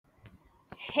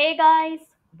Hey guys,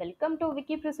 welcome to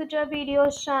Wiki Procedure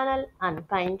Videos channel and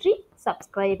kindly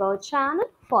subscribe our channel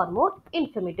for more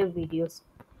informative videos.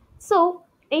 So,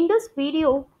 in this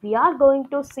video, we are going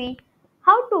to see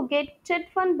how to get Chit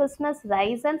Fund business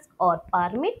license or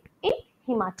permit in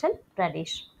Himachal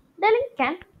Pradesh. The link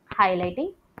can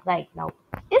highlighting right now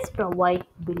is provided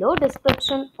below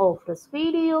description of this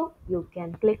video. You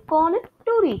can click on it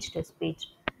to reach this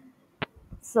page.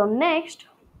 So next,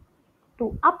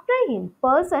 to apply in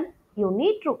person, you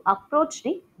need to approach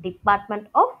the Department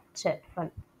of Chat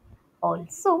Fund.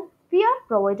 Also, we are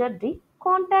provided the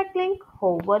contact link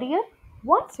over here.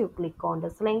 Once you click on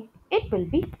this link, it will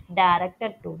be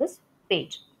directed to this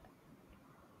page.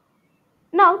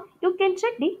 Now, you can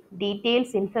check the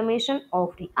details information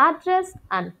of the address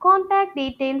and contact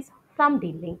details from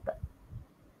the link.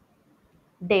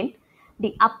 Then,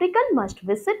 the applicant must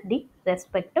visit the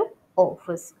respective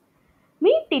office.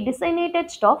 Meet the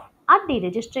designated staff at the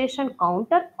registration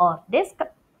counter or desk.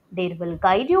 They will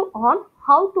guide you on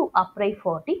how to apply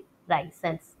for the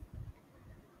license.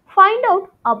 Find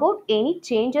out about any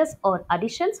changes or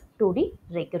additions to the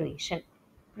regulation.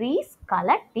 Please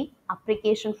collect the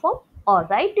application form or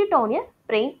write it on a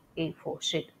plain A4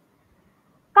 sheet.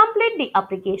 Complete the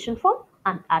application form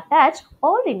and attach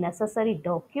all the necessary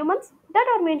documents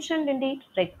that are mentioned in the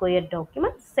required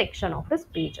documents section of this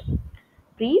page.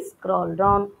 Please scroll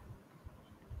down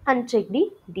and check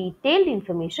the detailed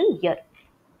information here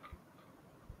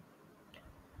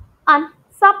and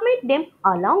submit them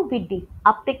along with the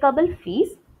applicable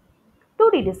fees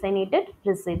to the designated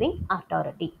receiving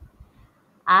authority.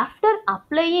 After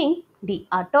applying, the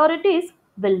authorities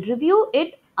will review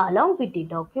it along with the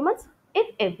documents.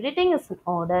 If everything is in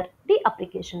order, the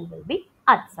application will be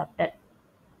accepted.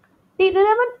 The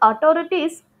relevant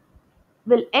authorities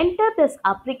will enter this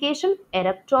application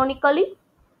electronically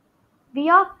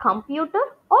via computer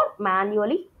or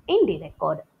manually in the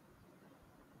record.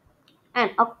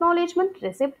 An acknowledgement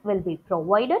receipt will be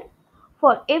provided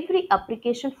for every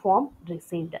application form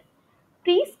received.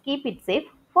 Please keep it safe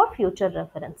for future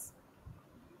reference.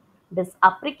 This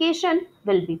application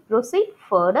will be proceed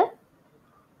further.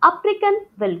 Applicant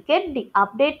will get the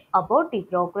update about the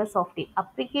progress of the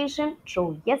application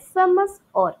through SMS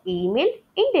or email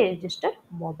in the registered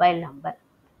mobile number.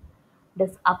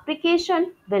 This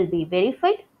application will be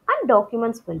verified and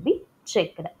documents will be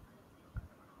checked.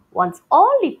 Once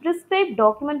all the prescribed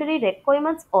documentary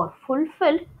requirements are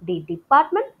fulfilled, the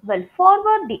department will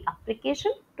forward the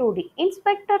application to the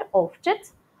inspector of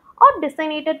checks or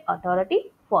designated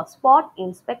authority for spot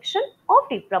inspection of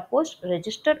the proposed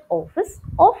registered office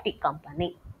of the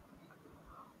company.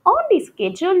 On the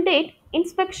scheduled date,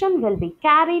 inspection will be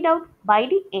carried out by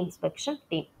the inspection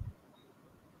team.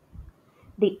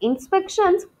 The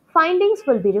inspection's findings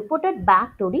will be reported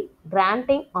back to the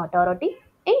granting authority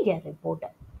in their report.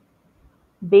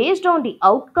 Based on the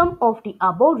outcome of the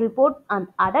above report and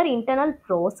other internal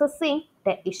processing,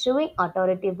 the issuing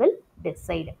authority will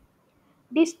decide.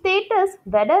 The status,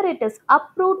 whether it is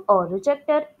approved or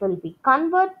rejected, will be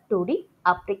conveyed to the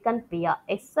applicant via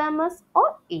SMS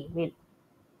or email.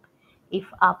 If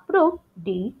approved,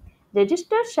 the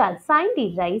register shall sign the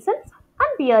license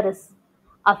and bear its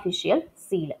official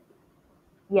seal.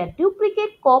 A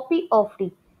duplicate copy of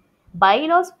the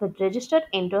bylaws with registered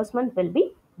endorsement will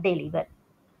be delivered.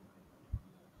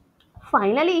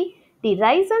 Finally, the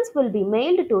license will be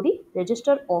mailed to the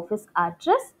registered office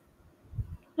address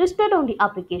listed on the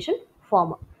application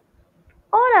form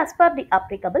or as per the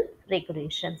applicable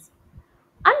regulations.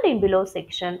 And in below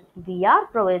section, we are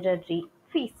provided the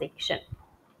fee section.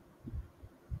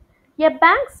 A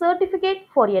bank certificate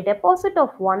for a deposit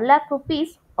of 1 lakh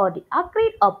rupees or the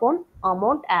agreed upon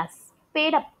amount as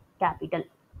paid up capital.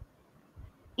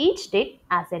 Each state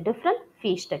has a different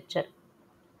fee structure.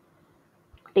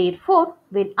 Therefore,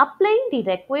 when applying the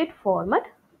required format,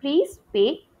 please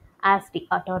pay as the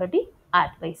authority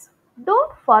advice.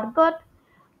 Don't forget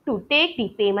to take the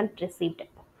payment receipt.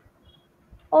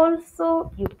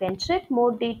 Also, you can check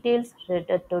more details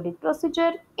related to the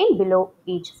procedure in below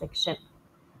each section.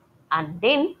 And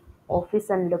then, office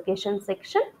and location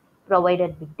section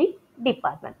provided with the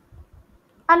department.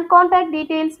 And contact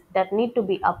details that need to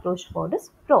be approached for this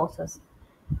process.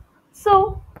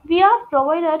 So, we are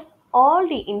provided all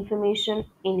the information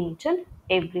in each and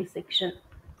every section.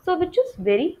 So, which is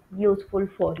very useful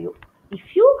for you.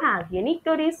 If you have any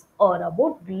queries or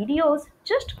about videos,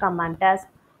 just comment us.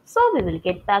 So, we will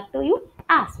get back to you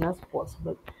as soon as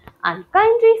possible. And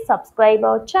kindly subscribe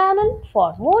our channel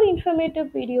for more informative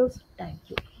videos. Thank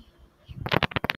you.